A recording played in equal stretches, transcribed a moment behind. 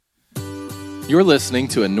You're listening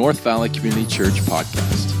to a North Valley Community Church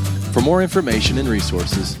podcast. For more information and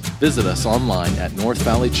resources, visit us online at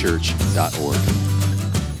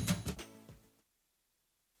northvalleychurch.org.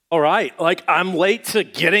 All right, I'm late to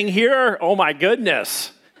getting here. Oh my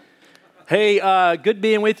goodness. Hey, good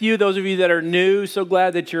being with you. Those of you that are new, so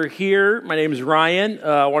glad that you're here. My name is Ryan.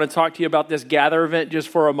 I want to talk to you about this Gather event just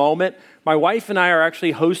for a moment. My wife and I are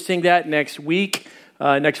actually hosting that next weekend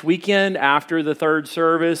after the third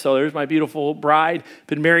service. So there's my beautiful bride.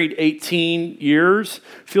 Been married 18 years.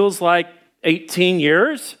 Feels like 18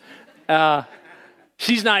 years.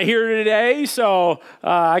 She's not here today, so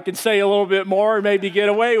I can say a little bit more and maybe get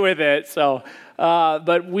away with it.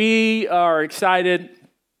 But we are excited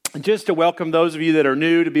just to welcome those of you that are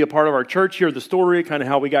new to be a part of our church, hear the story, kind of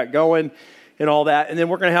how we got going and all that. And then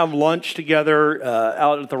we're going to have lunch together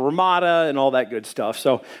out at the Ramada and all that good stuff.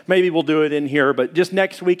 So maybe we'll do it in here, but just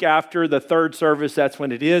next week after the third service, that's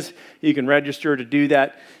when it is. You can register to do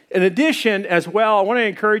that. In addition, as well, I want to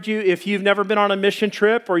encourage you, if you've never been on a mission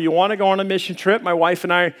trip or you want to go on a mission trip, my wife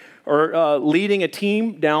and I are leading a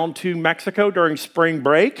team down to Mexico during spring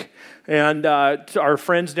break. And our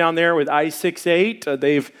friends down there with I-68,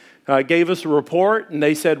 they've gave us a report, and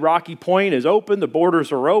they said Rocky Point is open, the borders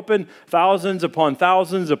are open, thousands upon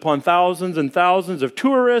thousands upon thousands and thousands of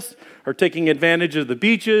tourists are taking advantage of the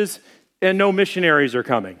beaches, and no missionaries are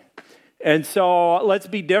coming. And so let's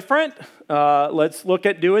be different. Let's look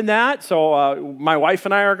at doing that. So my wife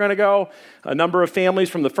and I are going to go. A number of families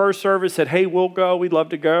from the first service said, hey, we'll go. We'd love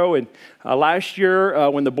to go. And last year,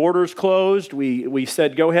 when the borders closed, we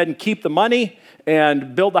said, go ahead and keep the money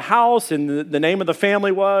and build the house. And the name of the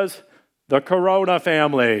family was the Corona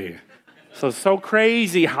family. So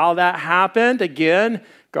crazy how that happened. Again,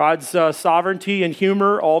 God's sovereignty and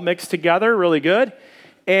humor all mixed together. Really good.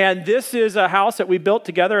 And this is a house that we built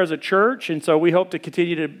together as a church, and so we hope to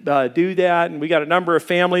continue to do that. And we got a number of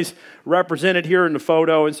families represented here in the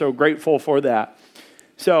photo, and so grateful for that.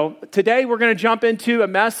 So today we're going to jump into a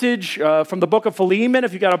message from the book of Philemon.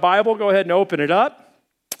 If you got a Bible, go ahead and open it up.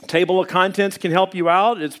 Table of contents can help you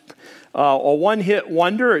out. It's a one-hit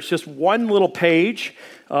wonder. It's just one little page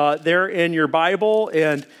there in your Bible,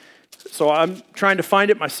 and so I'm trying to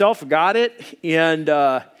find it myself. Got it,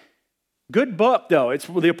 and good book, though. It's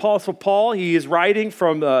the Apostle Paul. He is writing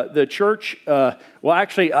from the church,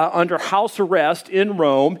 under house arrest in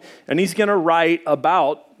Rome, and he's going to write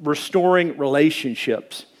about restoring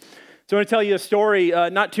relationships. So I want to tell you a story.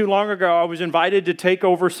 Not too long ago, I was invited to take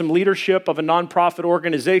over some leadership of a nonprofit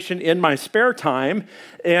organization in my spare time,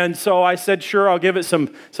 and so I said, sure, I'll give it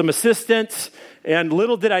some assistance. And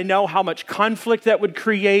little did I know how much conflict that would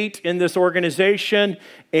create in this organization.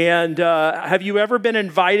 And have you ever been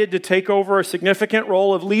invited to take over a significant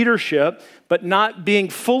role of leadership, but not being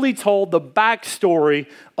fully told the backstory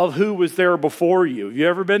of who was there before you? Have you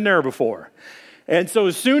ever been there before? And so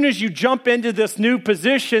as soon as you jump into this new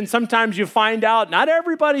position, sometimes you find out not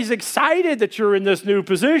everybody's excited that you're in this new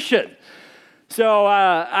position. So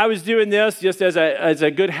I was doing this just as a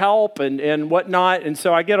good help and whatnot. And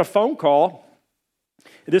so I get a phone call.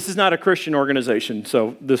 This is not a Christian organization,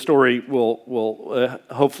 so the story will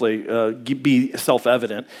hopefully be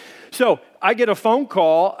self-evident. So I get a phone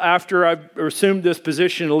call after I've assumed this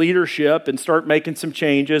position of leadership and start making some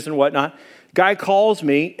changes and whatnot. Guy calls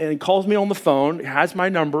me on the phone, has my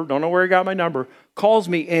number, don't know where he got my number, calls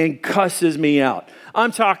me and cusses me out.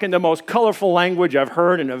 I'm talking the most colorful language I've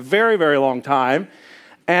heard in a very, very long time.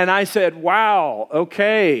 And I said, wow,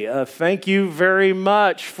 okay, thank you very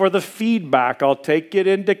much for the feedback. I'll take it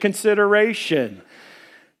into consideration.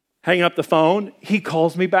 Hang up the phone. He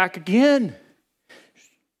calls me back again.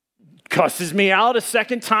 Cusses me out a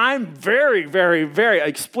second time. Very, very, very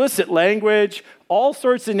explicit language. All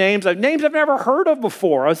sorts of names I've never heard of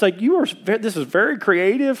before. I was like, this is very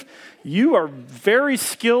creative. You are very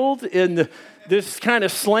skilled in this kind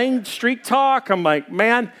of slang street talk. I'm like,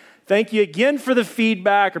 man, thank you again for the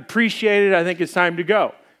feedback. Appreciate it. I think it's time to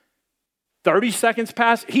go. 30 seconds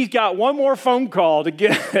pass. He's got one more phone call to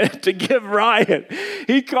give Ryan.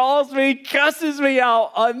 He calls me, cusses me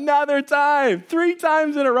out another time, 3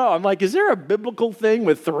 times in a row. I'm like, is there a biblical thing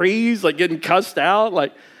with threes, like getting cussed out?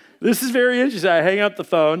 Like, this is very interesting. I hang up the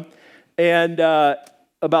phone, and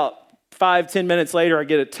about 5-10 minutes later, I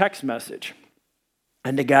get a text message.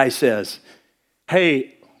 And the guy says,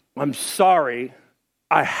 hey, I'm sorry.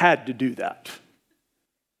 I had to do that.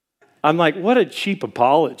 I'm like, what a cheap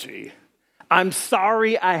apology. I'm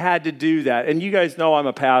sorry I had to do that. And you guys know I'm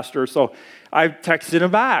a pastor, so I texted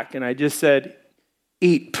him back, and I just said,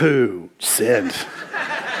 eat poo, send.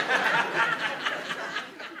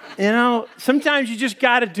 Sometimes you just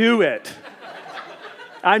got to do it.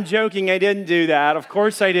 I'm joking. I didn't do that. Of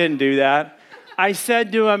course I didn't do that. I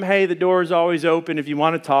said to him, hey, the door is always open if you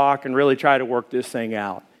want to talk and really try to work this thing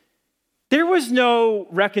out. There was no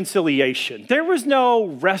reconciliation. There was no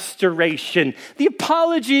restoration. The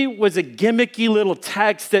apology was a gimmicky little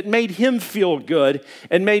text that made him feel good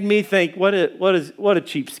and made me think, what a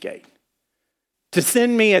cheapskate. To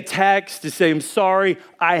send me a text to say, I'm sorry,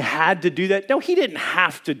 I had to do that. No, he didn't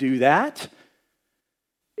have to do that.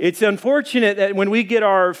 It's unfortunate that when we get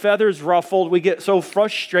our feathers ruffled, we get so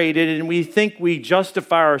frustrated and we think we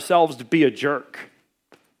justify ourselves to be a jerk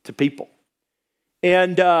to people.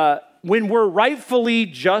 And when we're rightfully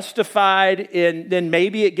justified, and then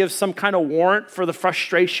maybe it gives some kind of warrant for the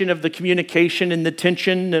frustration of the communication and the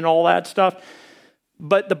tension and all that stuff.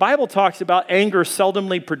 But the Bible talks about anger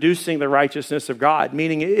seldomly producing the righteousness of God,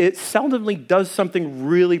 meaning it seldomly does something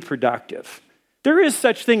really productive. There is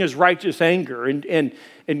such thing as righteous anger and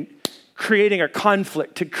creating a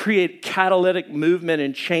conflict to create catalytic movement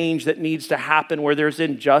and change that needs to happen where there's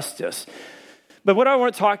injustice. But what I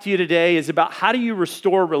want to talk to you today is about how do you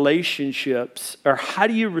restore relationships, or how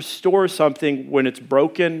do you restore something when it's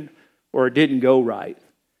broken or it didn't go right.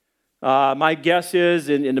 My guess is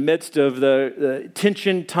in the midst of the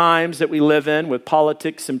tension times that we live in with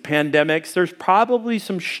politics and pandemics, there's probably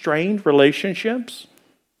some strained relationships.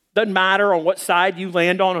 Doesn't matter on what side you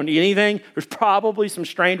land on anything, there's probably some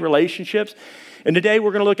strained relationships. And today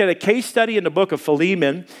we're going to look at a case study in the book of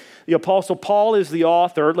Philemon. The Apostle Paul is the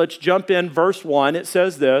author. Let's jump in verse 1. It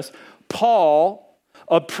says this, Paul,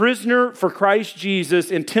 a prisoner for Christ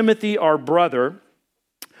Jesus, and Timothy, our brother.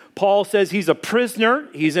 Paul says he's a prisoner.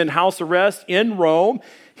 He's in house arrest in Rome.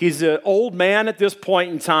 He's an old man at this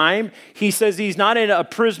point in time. He says he's not a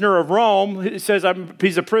prisoner of Rome. He says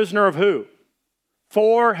he's a prisoner of who?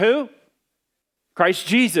 For who? Christ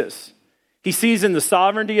Jesus. He sees in the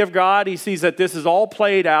sovereignty of God. He sees that this is all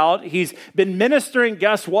played out. He's been ministering,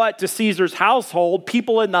 guess what, to Caesar's household.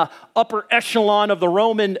 People in the upper echelon of the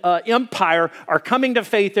Roman Empire are coming to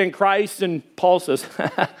faith in Christ. And Paul says,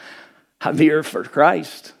 I'm here for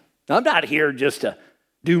Christ. I'm not here just to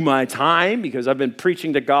do my time because I've been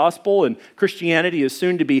preaching the gospel, and Christianity is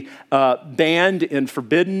soon to be banned and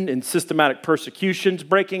forbidden, and systematic persecutions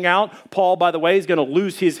breaking out. Paul, by the way, is going to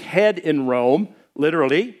lose his head in Rome,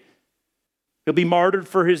 literally. He'll be martyred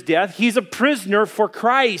for his death. He's a prisoner for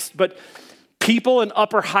Christ, but people in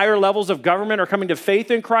higher levels of government are coming to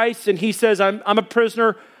faith in Christ, and he says, I'm a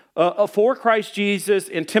prisoner for Christ Jesus,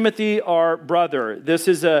 and Timothy, our brother. This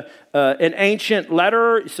is an ancient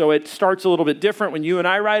letter, so it starts a little bit different. When you and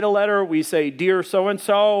I write a letter, we say, dear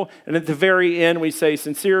so-and-so, and at the very end, we say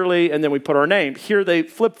sincerely, and then we put our name. Here they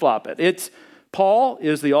flip-flop it. It's Paul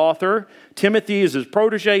is the author. Timothy is his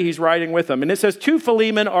protege. He's writing with him. And it says, to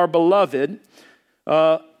Philemon, our beloved,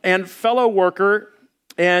 and fellow worker,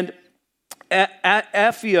 and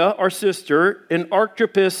Apphia, our sister, and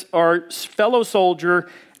Archippus, our fellow soldier,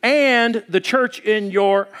 and the church in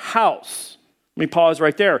your house. Let me pause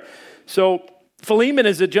right there. So Philemon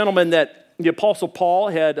is a gentleman that the Apostle Paul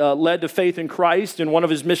had led to faith in Christ in one of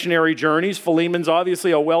his missionary journeys. Philemon's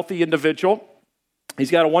obviously a wealthy individual. He's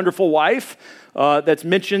got a wonderful wife that's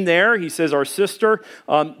mentioned there. He says, our sister.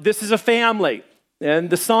 This is a family.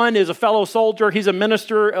 And the son is a fellow soldier. He's a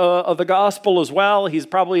minister of the gospel as well. He's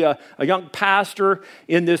probably a young pastor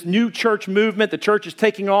in this new church movement. The church is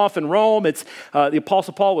taking off in Rome. It's the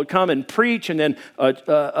Apostle Paul would come and preach, and then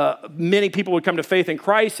many people would come to faith in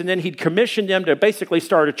Christ, and then he'd commission them to basically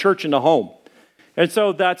start a church in the home. And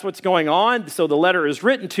so that's what's going on. So the letter is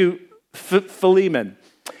written to Philemon.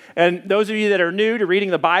 And those of you that are new to reading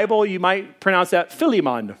the Bible, you might pronounce that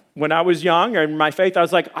Philemon. When I was young, in my faith, I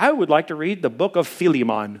was like, I would like to read the book of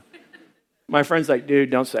Philemon. My friend's like, dude,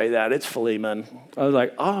 don't say that. It's Philemon. I was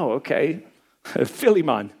like, oh, okay.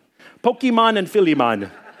 Philemon. Pokemon and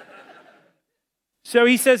Philemon. So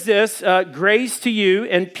he says this, grace to you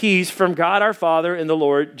and peace from God our Father and the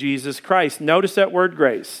Lord Jesus Christ. Notice that word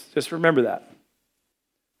grace. Just remember that.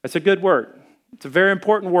 That's a good word. It's a very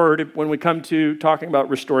important word when we come to talking about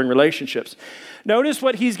restoring relationships. Notice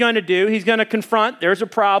what he's going to do. He's going to confront, there's a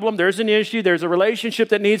problem, there's an issue, there's a relationship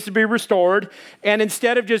that needs to be restored. And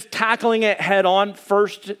instead of just tackling it head on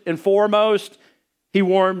first and foremost, he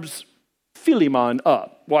warms Philemon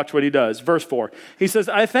up. Watch what he does. Verse 4. He says,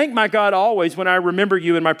 I thank my God always when I remember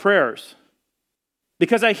you in my prayers,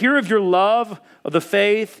 because I hear of your love of the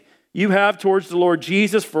faith you have towards the Lord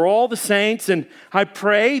Jesus for all the saints, and I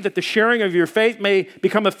pray that the sharing of your faith may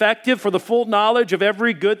become effective for the full knowledge of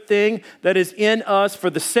every good thing that is in us for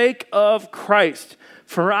the sake of Christ.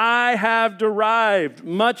 For I have derived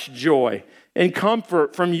much joy and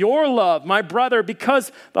comfort from your love, my brother,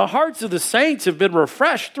 because the hearts of the saints have been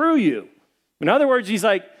refreshed through you. In other words, he's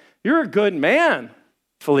like, you're a good man,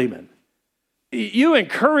 Philemon. You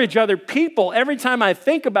encourage other people. Every time I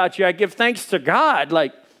think about you, I give thanks to God.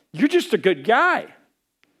 Like, you're just a good guy.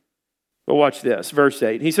 But watch this, verse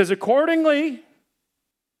 8. He says, accordingly,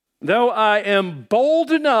 though I am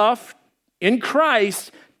bold enough in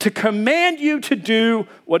Christ to command you to do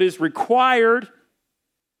what is required,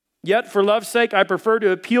 yet for love's sake, I prefer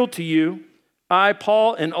to appeal to you. I,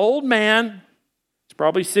 Paul, an old man, it's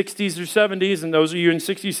probably 60s or 70s, and those of you in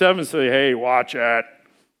 67 say, hey, watch it.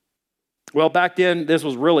 Well, back then, this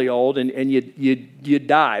was really old, and you'd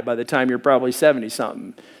die by the time you're probably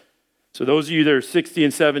 70-something. So those of you that are 60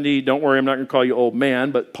 and 70, don't worry, I'm not going to call you old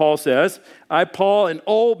man, but Paul says, I, Paul, an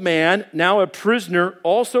old man, now a prisoner,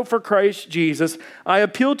 also for Christ Jesus, I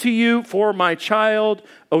appeal to you for my child,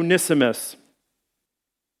 Onesimus.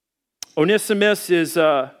 Onesimus is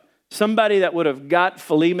somebody that would have got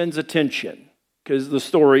Philemon's attention, because the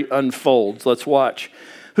story unfolds. Let's watch.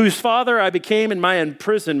 Whose father I became in my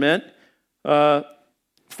imprisonment.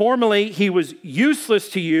 Formerly he was useless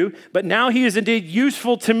to you, but now he is indeed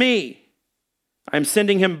useful to me. I'm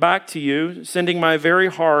sending him back to you, sending my very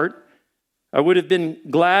heart. I would have been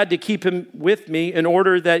glad to keep him with me in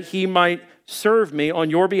order that he might serve me on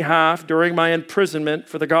your behalf during my imprisonment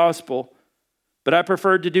for the gospel. But I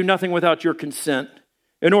preferred to do nothing without your consent,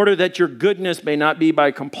 in order that your goodness may not be by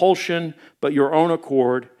compulsion, but your own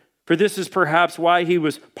accord. For this is perhaps why he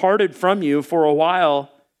was parted from you for a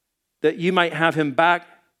while, that you might have him back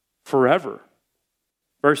forever.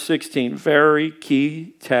 Verse 16, very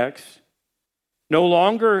key text. No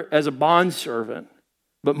longer as a bondservant,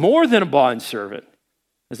 but more than a bondservant,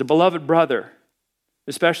 as a beloved brother,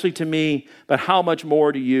 especially to me, but how much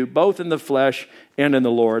more to you, both in the flesh and in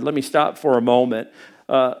the Lord. Let me stop for a moment.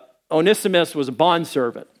 Onesimus was a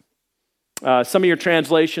bondservant. Some of your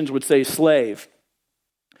translations would say slave.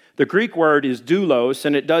 The Greek word is doulos,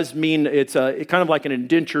 and it does mean it's kind of like an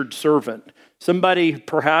indentured servant. Somebody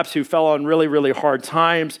perhaps who fell on really, really hard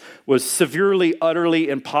times, was severely, utterly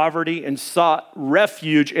in poverty, and sought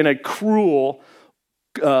refuge in a cruel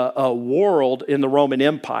world in the Roman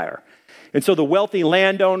Empire. And so the wealthy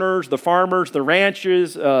landowners, the farmers, the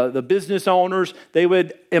ranches, the business owners, they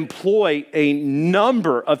would employ a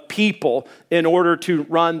number of people in order to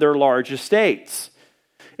run their large estates.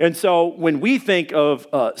 And so when we think of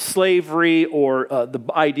slavery or the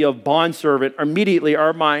idea of bondservant, immediately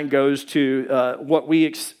our mind goes to what we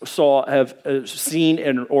have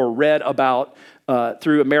seen or read about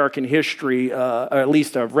through American history, or at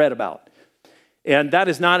least I've read about. And that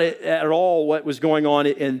is not at all what was going on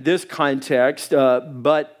in this context,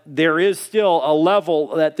 but there is still a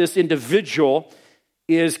level that this individual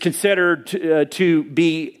is considered to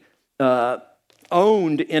be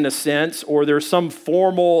owned in a sense, or there's some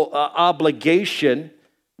formal obligation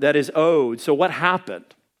that is owed. So what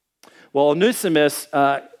happened? Well, Onesimus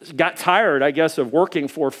got tired, I guess, of working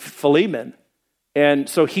for Philemon. And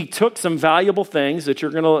so he took some valuable things that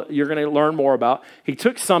you're gonna learn more about. He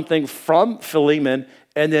took something from Philemon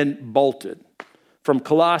and then bolted. From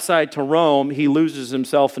Colossae to Rome, he loses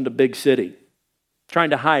himself in the big city, trying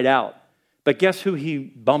to hide out. But guess who he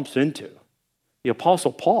bumps into? The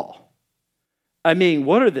Apostle Paul. I mean,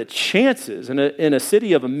 what are the chances in a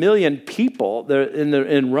city of 1 million people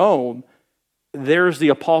in Rome? There's the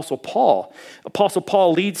Apostle Paul. Apostle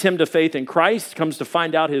Paul leads him to faith in Christ, comes to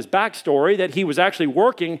find out his backstory, that he was actually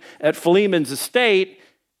working at Philemon's estate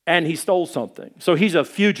and he stole something. So he's a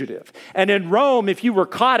fugitive. And in Rome, if you were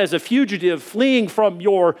caught as a fugitive fleeing from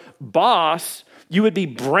your boss, you would be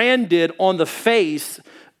branded on the face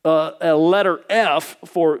a letter F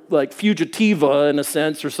for like fugitiva in a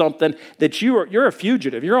sense or something, that you're a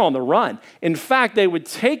fugitive, you're on the run. In fact, they would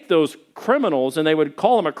take those criminals and they would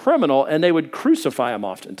call him a criminal and they would crucify him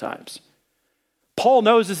oftentimes. Paul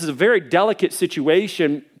knows this is a very delicate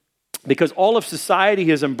situation because all of society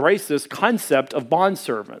has embraced this concept of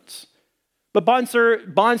bondservants. But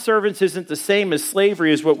bondservants isn't the same as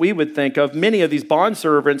slavery as what we would think of. Many of these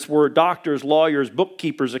bondservants were doctors, lawyers,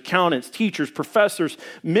 bookkeepers, accountants, teachers, professors.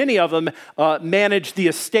 Many of them managed the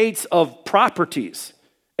estates of properties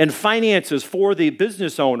and finances for the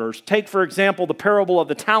business owners. Take, for example, the parable of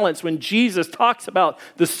the talents when Jesus talks about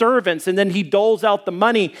the servants and then he doles out the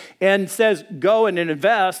money and says, go and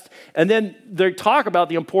invest. And then they talk about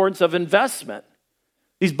the importance of investment.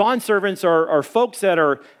 These bondservants are folks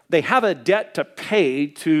that they have a debt to pay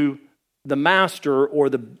to the master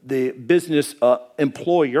or the business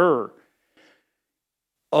employer.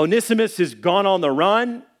 Onesimus has gone on the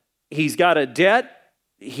run. He's got a debt.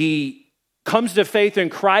 He comes to faith in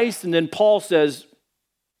Christ, and then Paul says,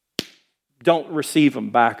 don't receive him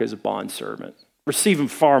back as a bondservant. Receive him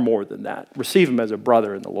far more than that. Receive him as a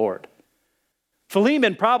brother in the Lord.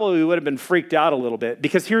 Philemon probably would have been freaked out a little bit,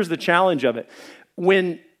 because here's the challenge of it.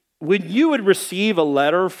 When you would receive a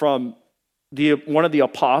letter from one of the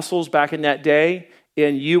apostles back in that day,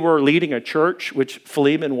 and you were leading a church, which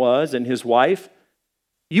Philemon was, and his wife,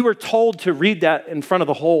 you were told to read that in front of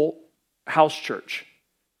the whole house church.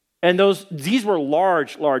 And these were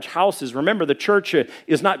large, large houses. Remember, the church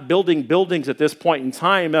is not building buildings at this point in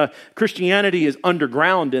time. Christianity is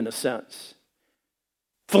underground in a sense.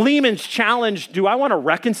 Philemon's challenge, do I want to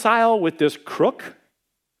reconcile with this crook?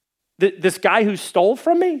 This guy who stole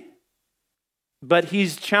from me? But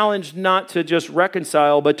he's challenged not to just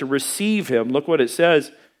reconcile, but to receive him. Look what it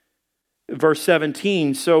says, verse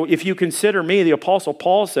 17. So if you consider me, the Apostle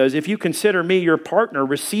Paul says, if you consider me your partner,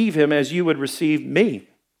 receive him as you would receive me.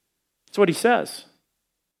 That's what he says.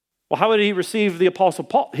 Well, how would he receive the Apostle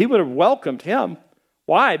Paul? He would have welcomed him.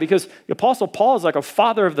 Why? Because the Apostle Paul is like a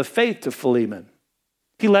father of the faith to Philemon.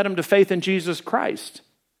 He led him to faith in Jesus Christ.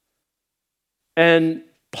 And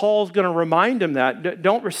Paul's going to remind him that.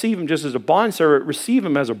 Don't receive him just as a bondservant, receive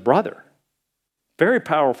him as a brother. Very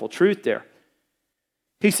powerful truth there.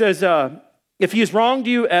 He says, if he has wronged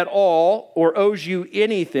you at all or owes you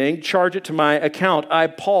anything, charge it to my account. I,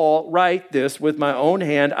 Paul, write this with my own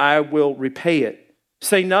hand. I will repay it.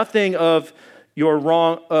 Say nothing of your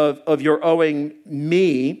wrong, of your owing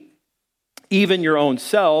me, even your own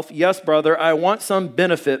self. Yes, brother, I want some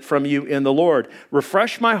benefit from you in the Lord.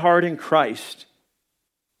 Refresh my heart in Christ.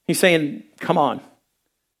 He's saying, come on,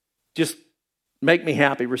 just make me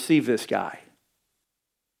happy. Receive this guy.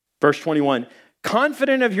 Verse 21.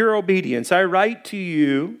 Confident of your obedience, I write to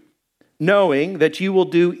you, knowing that you will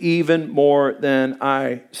do even more than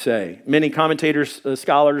I say. Many commentators,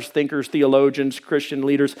 scholars, thinkers, theologians, Christian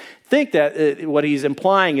leaders think that what he's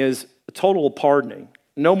implying is total pardoning.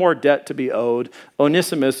 No more debt to be owed.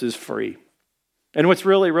 Onesimus is free. And what's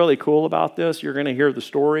really, really cool about this, you're going to hear the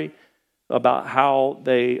story about how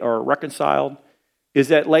they are reconciled, is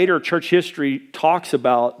that later church history talks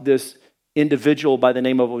about this individual by the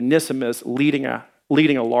name of Onesimus leading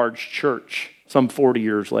a large church some 40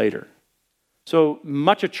 years later. So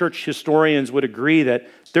much of church historians would agree that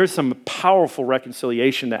there's some powerful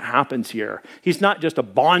reconciliation that happens here. He's not just a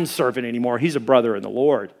bondservant anymore, he's a brother in the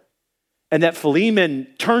Lord. And that Philemon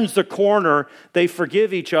turns the corner, they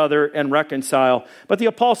forgive each other and reconcile. But the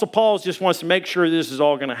Apostle Paul just wants to make sure this is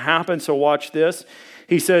all going to happen, so watch this.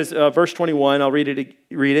 He says, verse 21, I'll read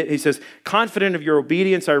it. He says, confident of your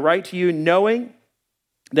obedience, I write to you, knowing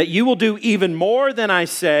that you will do even more than I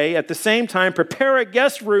say. At the same time, prepare a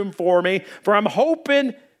guest room for me, for I'm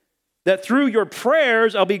hoping that through your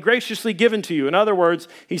prayers, I'll be graciously given to you. In other words,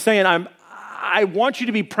 he's saying, I want you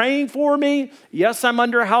to be praying for me. Yes, I'm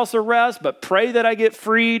under house arrest, but pray that I get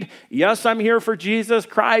freed. Yes, I'm here for Jesus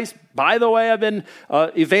Christ. By the way, I've been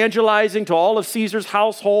evangelizing to all of Caesar's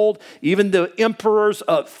household. Even the emperor's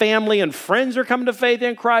family and friends are coming to faith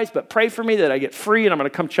in Christ, but pray for me that I get free, and I'm going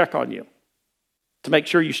to come check on you to make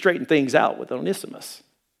sure you straighten things out with Onesimus.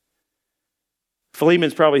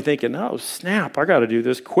 Philemon's probably thinking, oh, snap, I got to do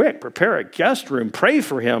this quick. Prepare a guest room. Pray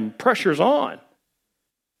for him. Pressure's on.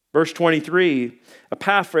 Verse 23,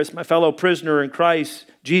 Epaphras, my fellow prisoner in Christ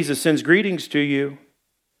Jesus, sends greetings to you.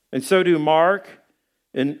 And so do Mark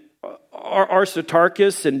and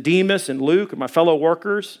Aristarchus and Demas and Luke, my fellow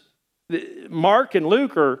workers. Mark and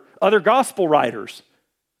Luke are other gospel writers.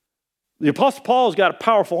 The Apostle Paul's got a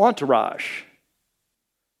powerful entourage.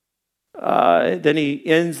 Then he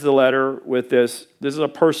ends the letter with this. This is a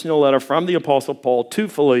personal letter from the Apostle Paul to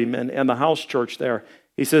Philemon and the house church there.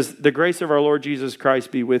 He says, the grace of our Lord Jesus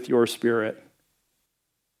Christ be with your spirit.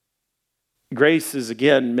 Grace is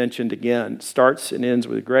again mentioned again. Starts and ends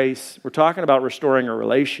with grace. We're talking about restoring a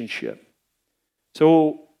relationship.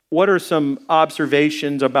 So what are some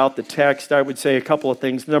observations about the text? I would say a couple of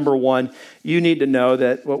things. Number one, you need to know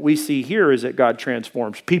that what we see here is that God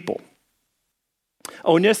transforms people.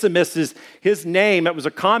 Onesimus is his name. It was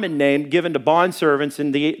a common name given to bondservants,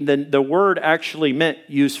 and the word actually meant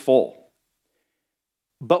useful.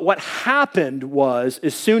 But what happened was,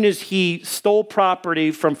 as soon as he stole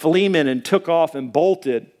property from Philemon and took off and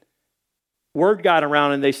bolted, word got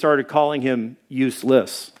around and they started calling him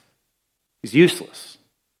useless. He's useless.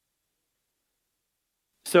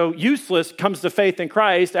 So useless comes to faith in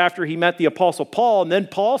Christ after he met the Apostle Paul, and then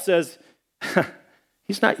Paul says,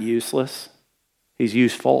 he's not useless, he's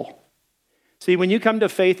useful. See, when you come to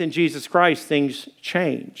faith in Jesus Christ, things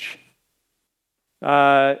change.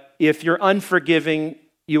 If you're unforgiving,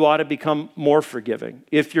 you ought to become more forgiving.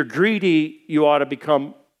 If you're greedy, you ought to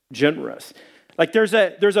become generous. Like there's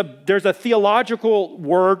a theological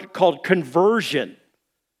word called conversion.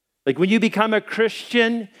 Like when you become a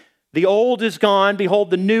Christian, the old is gone, behold,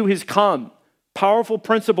 the new has come. Powerful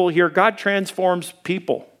principle here. God transforms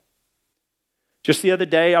people. Just the other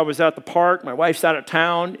day, I was at the park. My wife's out of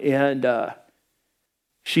town, and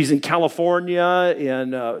she's in California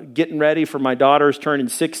and getting ready for my daughter's turning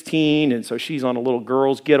 16. And so she's on a little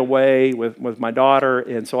girls' getaway with my daughter.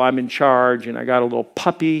 And so I'm in charge, and I got a little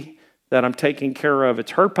puppy that I'm taking care of.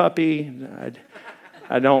 It's her puppy.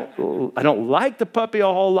 I don't like the puppy a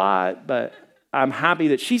whole lot, but I'm happy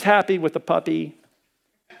that she's happy with the puppy.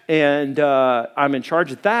 And I'm in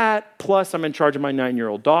charge of that. Plus, I'm in charge of my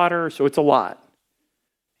 9-year-old daughter. So it's a lot.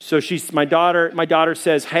 So my daughter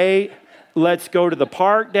says, hey, let's go to the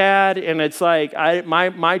park, Dad. And it's like,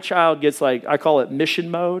 my child gets like, I call it mission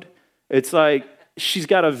mode. It's like, she's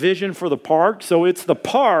got a vision for the park. So it's the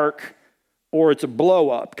park or it's a blow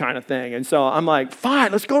up kind of thing. And so I'm like,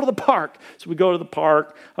 fine, let's go to the park. So we go to the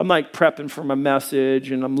park. I'm like prepping for my message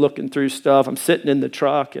and I'm looking through stuff. I'm sitting in the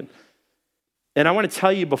truck. And I want to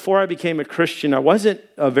tell you, before I became a Christian, I wasn't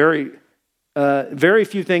very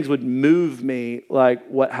few things would move me like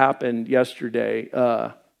what happened yesterday.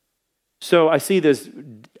 So I see this,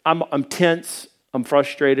 I'm tense, I'm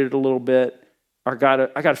frustrated a little bit. I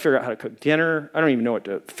gotta figure out how to cook dinner. I don't even know what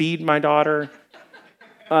to feed my daughter.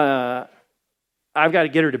 I've got to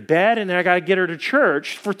get her to bed, and then I got to get her to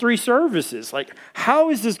church for 3 services. Like, how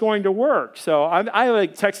is this going to work? So I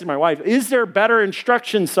like texted my wife, is there better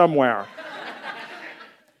instruction somewhere?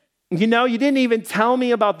 You know, you didn't even tell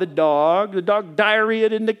me about the dog. The dog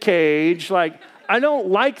diarrheaed in the cage. Like, I don't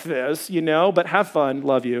like this, you know, but have fun.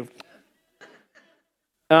 Love you.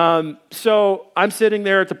 So I'm sitting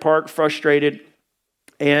there at the park frustrated,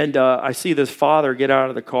 and I see this father get out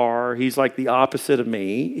of the car. He's like the opposite of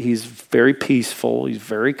me. He's very peaceful. He's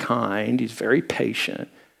very kind. He's very patient.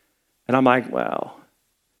 And I'm like, well,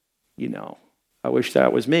 you know, I wish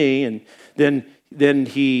that was me. And then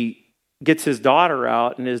he gets his daughter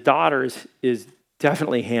out, and his daughter is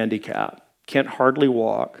definitely handicapped, can't hardly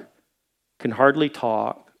walk, can hardly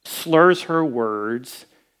talk, slurs her words.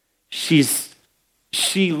 She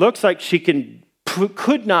looks like she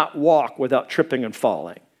could not walk without tripping and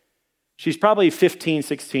falling. She's probably 15,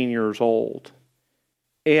 16 years old.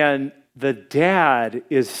 And the dad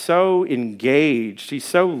is so engaged. He's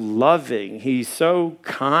so loving. He's so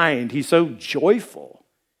kind. He's so joyful.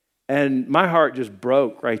 And my heart just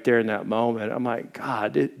broke right there in that moment. I'm like,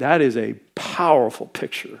 God, that is a powerful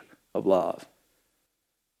picture of love.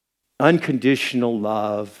 Unconditional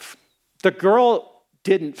love. The girl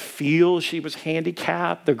didn't feel she was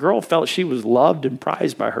handicapped. The girl felt she was loved and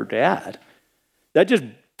prized by her dad.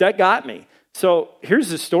 That got me. So here's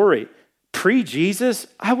the story. Pre-Jesus,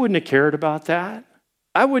 I wouldn't have cared about that.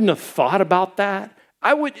 I wouldn't have thought about that.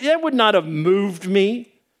 It would not have moved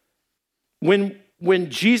me. When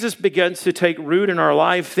Jesus begins to take root in our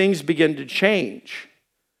life, things begin to change.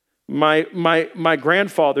 My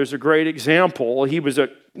grandfather's a great example. He was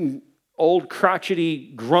an old,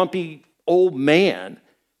 crotchety, grumpy old man,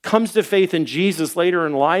 comes to faith in Jesus later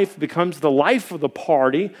in life, becomes the life of the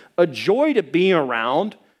party, a joy to be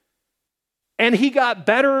around, and he got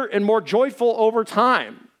better and more joyful over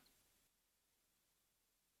time.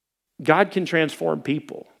 God can transform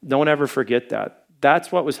people. Don't ever forget that.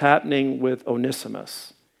 That's what was happening with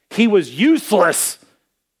Onesimus. He was useless.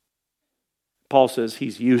 Paul says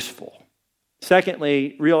he's useful.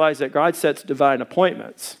 Secondly, realize that God sets divine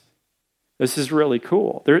appointments. This is really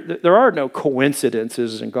cool. There are no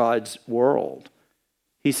coincidences in God's world.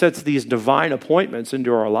 He sets these divine appointments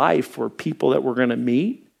into our life for people that we're going to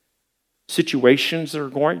meet, situations that are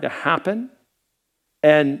going to happen.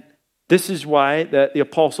 And this is why that the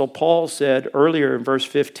Apostle Paul said earlier in verse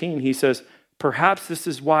 15, he says, perhaps this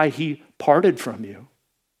is why he parted from you,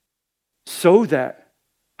 so that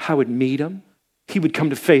I would meet him. He would come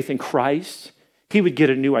to faith in Christ. He would get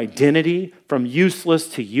a new identity from useless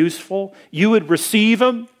to useful. You would receive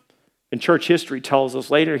him. And church history tells us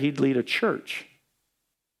later he'd lead a church.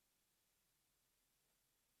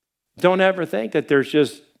 Don't ever think that there's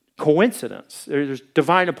just coincidence. There's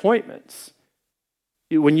divine appointments.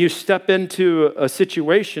 When you step into a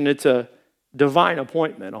situation, it's a divine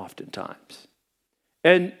appointment oftentimes.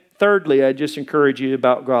 And thirdly, I just encourage you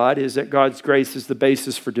about God is that God's grace is the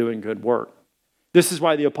basis for doing good work. This is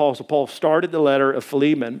why the Apostle Paul started the letter of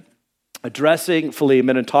Philemon, addressing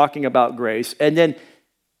Philemon and talking about grace, and then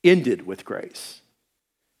ended with grace.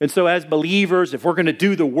 And so as believers, if we're going to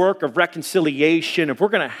do the work of reconciliation, if we're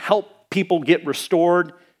going to help people get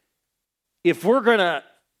restored, if we're going to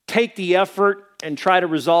take the effort and try to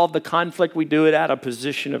resolve the conflict, we do it out of a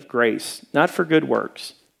position of grace, not for good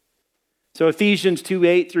works. So Ephesians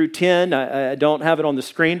 2:8 through 10, I don't have it on the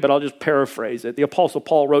screen, but I'll just paraphrase it. The Apostle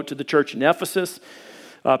Paul wrote to the church in Ephesus,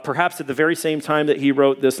 perhaps at the very same time that he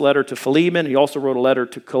wrote this letter to Philemon. He also wrote a letter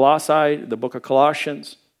to Colossae, the book of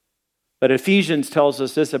Colossians. But Ephesians tells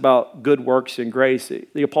us this about good works and grace.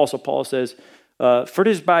 The Apostle Paul says, for it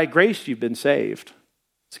is by grace you've been saved.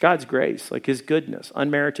 It's God's grace, like his goodness,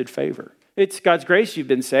 unmerited favor. It's God's grace you've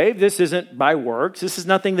been saved. This isn't by works. This is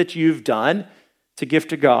nothing that you've done. It's a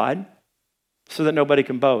gift of God so that nobody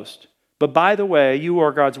can boast. But by the way, you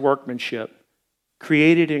are God's workmanship,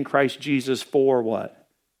 created in Christ Jesus for what?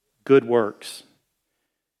 Good works.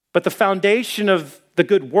 But the foundation of the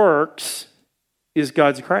good works is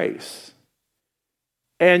God's grace.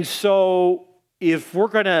 And so if we're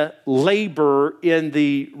going to labor in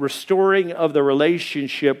the restoring of the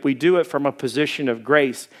relationship, we do it from a position of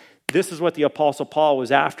grace. This is what the Apostle Paul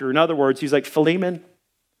was after. In other words, he's like, Philemon,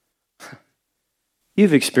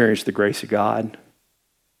 you've experienced the grace of God.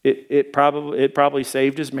 It probably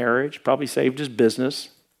saved his marriage, probably saved his business.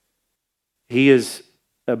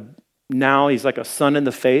 Now he's like a son in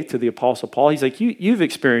the faith to the Apostle Paul. He's like, you've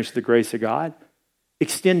experienced the grace of God.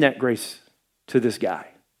 Extend that grace to this guy.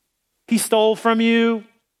 He stole from you.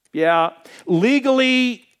 Yeah.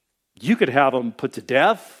 Legally, you could have him put to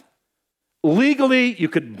death. Legally, you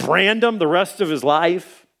could brand him the rest of his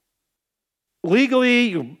life.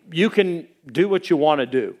 Legally, you can do what you want to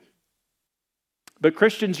do. But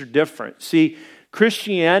Christians are different. See,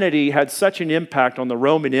 Christianity had such an impact on the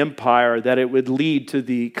Roman Empire that it would lead to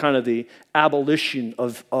the kind of the abolition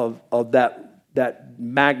of that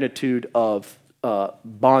magnitude of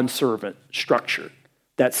bondservant structure,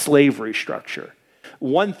 that slavery structure.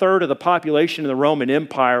 1/3 of the population of the Roman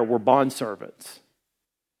Empire were bondservants.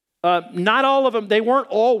 Not all of them, they weren't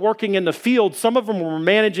all working in the field. Some of them were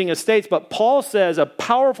managing estates, but Paul says a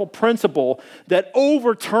powerful principle that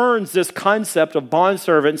overturns this concept of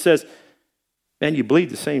bondservant and says, man, you bleed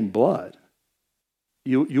the same blood.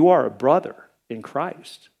 You are a brother in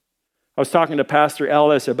Christ. I was talking to Pastor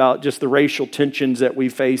Ellis about just the racial tensions that we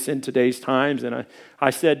face in today's times, and I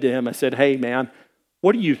said to him, I said, hey man,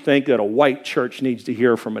 what do you think that a white church needs to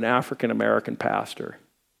hear from an African-American pastor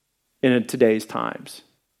in today's times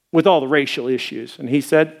with all the racial issues? And he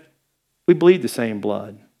said, we bleed the same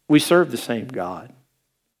blood. We serve the same God.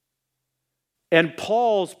 And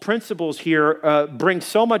Paul's principles here bring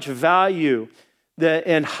so much value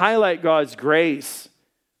and highlight God's grace.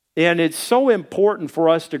 And it's so important for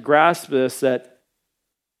us to grasp this, that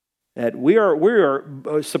we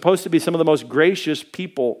are supposed to be some of the most gracious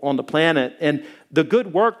people on the planet. And the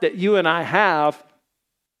good work that you and I have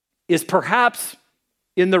is perhaps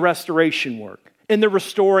in the restoration work, in the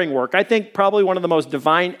restoring work. I think probably one of the most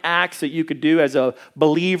divine acts that you could do as a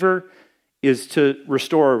believer is to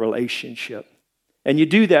restore a relationship. And you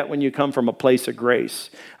do that when you come from a place of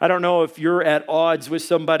grace. I don't know if you're at odds with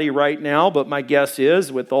somebody right now, but my guess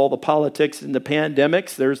is with all the politics and the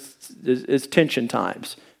pandemics, it's tension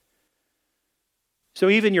times. So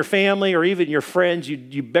even your family or even your friends,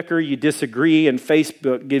 you bicker, you disagree, and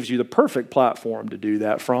Facebook gives you the perfect platform to do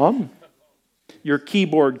that from. Your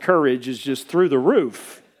keyboard courage is just through the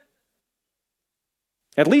roof.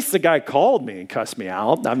 At least the guy called me and cussed me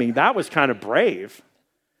out. I mean, that was kind of brave.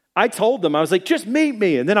 I told them, I was like, just meet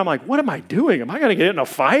me. And then I'm like, what am I doing? Am I going to get in a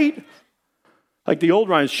fight? Like the old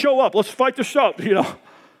Ryans, show up, let's fight this up,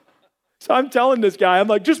 So I'm telling this guy, I'm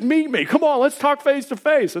like, just meet me. Come on, let's talk face to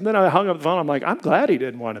face. And then I hung up the phone. I'm like, I'm glad he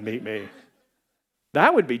didn't want to meet me.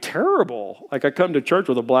 That would be terrible. Like I come to church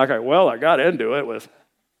with a black eye. Well, I got into it with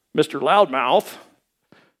Mr. Loudmouth.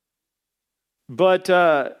 But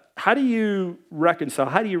how do you reconcile?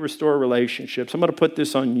 How do you restore relationships? I'm going to put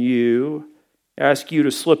this on you. Ask you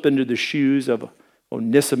to slip into the shoes of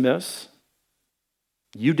Onesimus.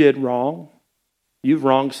 You did wrong. You've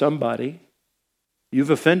wronged somebody. You've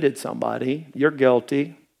offended somebody. You're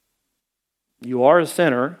guilty. You are a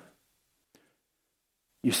sinner.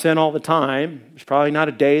 You sin all the time. There's probably not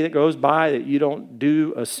a day that goes by that you don't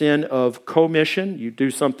do a sin of commission. You do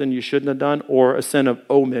something you shouldn't have done, or a sin of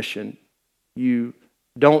omission. You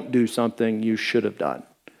don't do something you should have done.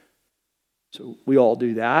 So we all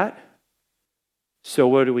do that. So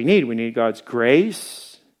what do we need? We need God's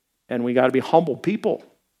grace, and we got to be humble people.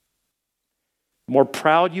 The more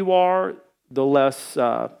proud you are, the less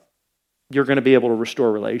you're going to be able to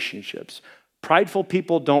restore relationships. Prideful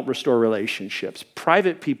people don't restore relationships.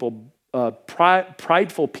 Prideful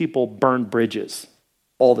people burn bridges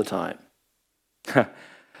all the time.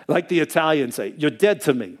 Like the Italians say, you're dead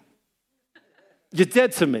to me. You're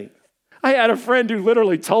dead to me. I had a friend who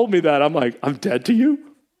literally told me that. I'm like, I'm dead to you?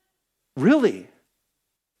 Really?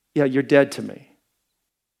 Yeah, you're dead to me.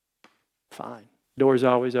 Fine. Door's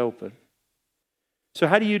always open. So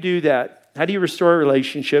how do you do that? How do you restore a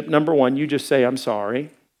relationship? Number one, you just say, I'm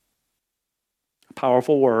sorry. A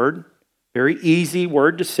powerful word. Very easy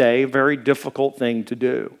word to say, very difficult thing to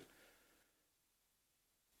do.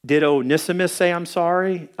 Did Onesimus say, I'm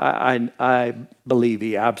sorry? I believe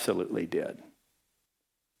he absolutely did.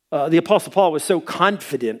 The Apostle Paul was so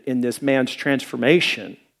confident in this man's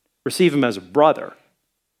transformation. Receive him as a brother.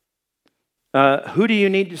 Who do you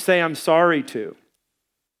need to say I'm sorry to?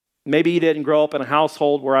 Maybe you didn't grow up in a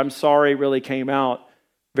household where I'm sorry really came out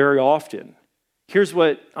very often. Here's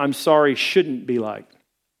what I'm sorry shouldn't be like.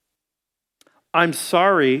 I'm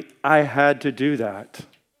sorry I had to do that.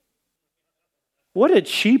 What a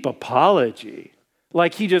cheap apology.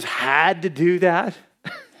 Like he just had to do that.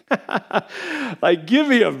 Like, give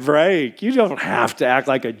me a break. You don't have to act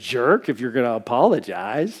like a jerk if you're going to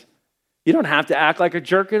apologize. You don't have to act like a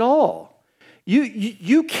jerk at all.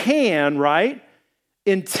 You can, right,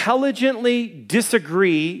 intelligently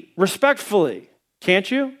disagree respectfully, can't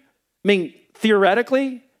you? I mean,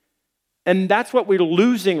 theoretically. And that's what we're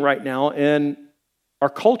losing right now in our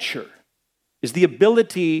culture, is the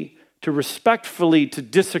ability to respectfully to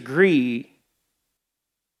disagree,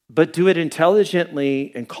 but do it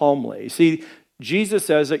intelligently and calmly. See, Jesus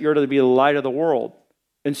says that you're to be the light of the world.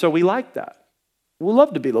 And so we like that. We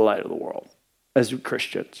love to be the light of the world as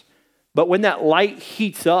Christians. But when that light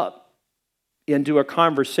heats up into a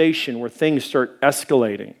conversation where things start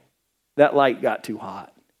escalating, that light got too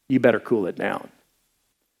hot. You better cool it down.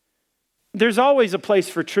 There's always a place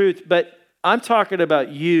for truth, but I'm talking about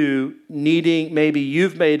you needing, maybe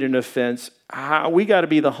you've made an offense. We got to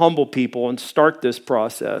be the humble people and start this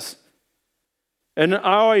process. And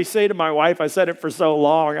I always say to my wife, I said it for so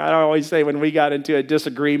long, I always say when we got into a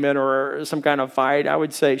disagreement or some kind of fight,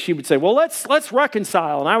 she would say, well, let's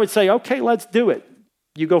reconcile. And I would say, okay, let's do it.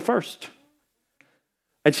 You go first.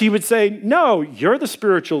 And she would say, no, you're the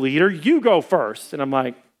spiritual leader. You go first. And I'm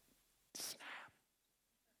like,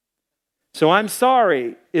 so I'm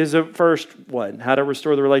sorry is the first one, how to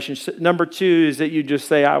restore the relationship. Number two is that you just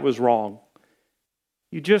say, I was wrong.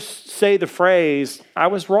 You just say the phrase, I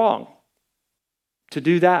was wrong to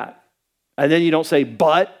do that. And then you don't say,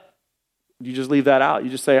 but, you just leave that out. You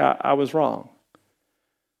just say, I was wrong.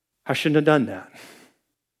 I shouldn't have done that.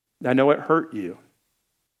 I know it hurt you.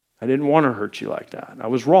 I didn't want to hurt you like that. I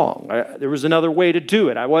was wrong. There was another way to do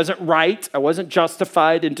it. I wasn't right. I wasn't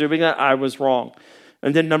justified in doing that. I was wrong.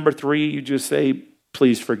 And then number three, you just say,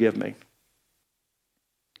 please forgive me.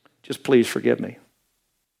 Just please forgive me.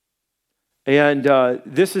 And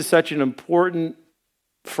this is such an important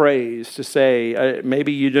phrase to say.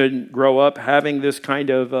 Maybe you didn't grow up having this kind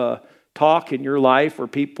of talk in your life where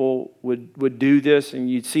people would do this and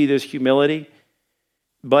you'd see this humility.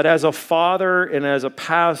 But as a father and as a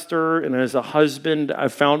pastor and as a husband, I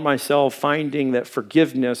found myself finding that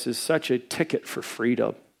forgiveness is such a ticket for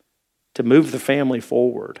freedom, to move the family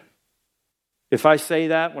forward. If I say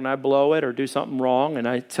that when I blow it or do something wrong and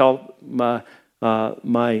I tell my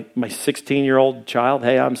 16-year-old child,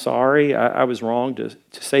 hey, I'm sorry, I was wrong to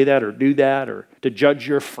say that or do that or to judge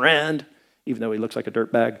your friend, even though he looks like a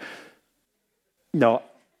dirtbag. No,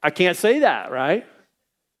 I can't say that, right?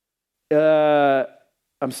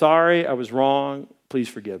 I'm sorry, I was wrong, please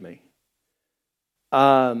forgive me.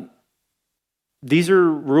 These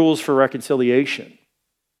are rules for reconciliation.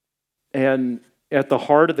 And at the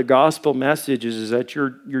heart of the gospel message is that you're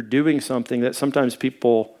doing something that sometimes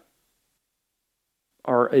people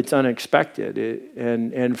it's unexpected.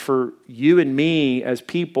 And for you and me as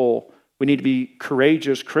people, we need to be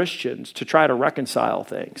courageous Christians to try to reconcile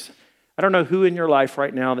things. I don't know who in your life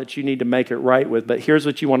right now that you need to make it right with, but here's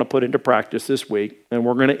what you want to put into practice this week. And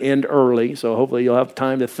we're going to end early, so hopefully you'll have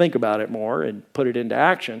time to think about it more and put it into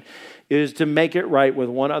action, is to make it right with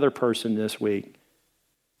one other person this week.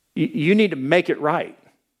 You need to make it right.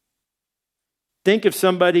 Think of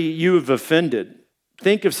somebody you have offended.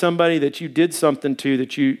 Think of somebody that you did something to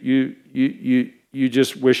that you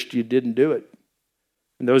just wished you didn't do it.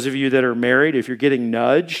 And those of you that are married, if you're getting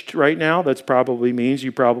nudged right now, that probably means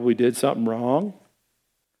you probably did something wrong.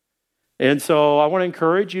 And so I want to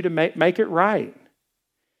encourage you to make it right.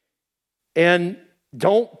 And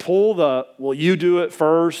don't pull well, you do it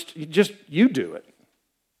first. You do it.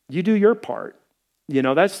 You do your part. You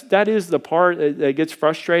know, that is the part that gets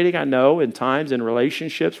frustrating, I know, in times in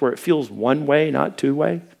relationships where it feels one way, not two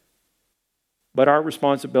way. But our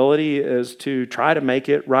responsibility is to try to make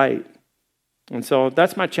it right. And so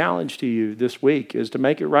that's my challenge to you this week, is to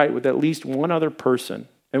make it right with at least one other person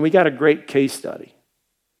And we got a great case study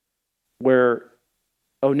where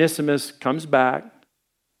Onesimus comes back,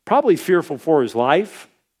 probably fearful for his life,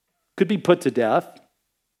 could be put to death,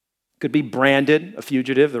 could be branded a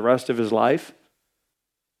fugitive the rest of his life,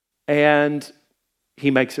 and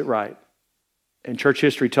he makes it right. And church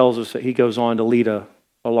history tells us that he goes on to lead a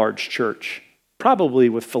large church, probably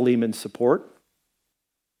with Philemon's support.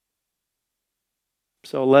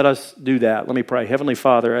 So let us do that. Let me pray. Heavenly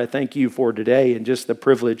Father, I thank you for today and just the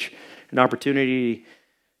privilege and opportunity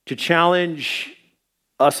to challenge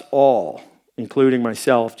us all, including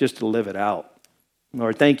myself, just to live it out.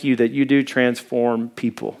 Lord, thank you that you do transform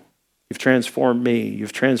people. You've transformed me.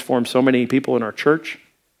 You've transformed so many people in our church.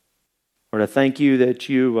 Lord, I thank you that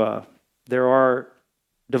there are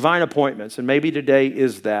divine appointments, and maybe today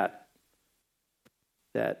is that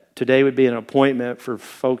today would be an appointment for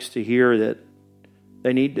folks to hear that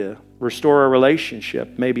they need to restore a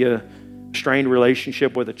relationship, maybe a strained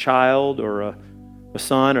relationship with a child or a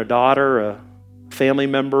son, a daughter, a family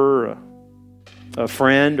member, a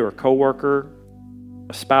friend or a coworker,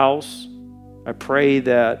 a spouse. I pray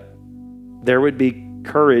that there would be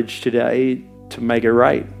courage today to make it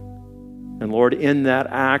right. And Lord, in that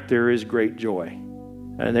act, there is great joy,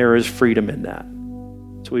 and there is freedom in that.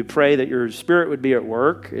 So we pray that your Spirit would be at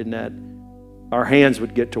work and that our hands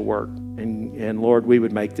would get to work. And Lord, we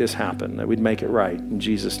would make this happen, that we'd make it right. In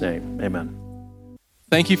Jesus' name, amen.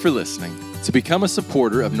 Thank you for listening. To become a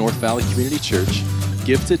supporter of North Valley Community Church,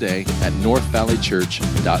 give today at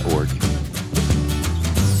northvalleychurch.org.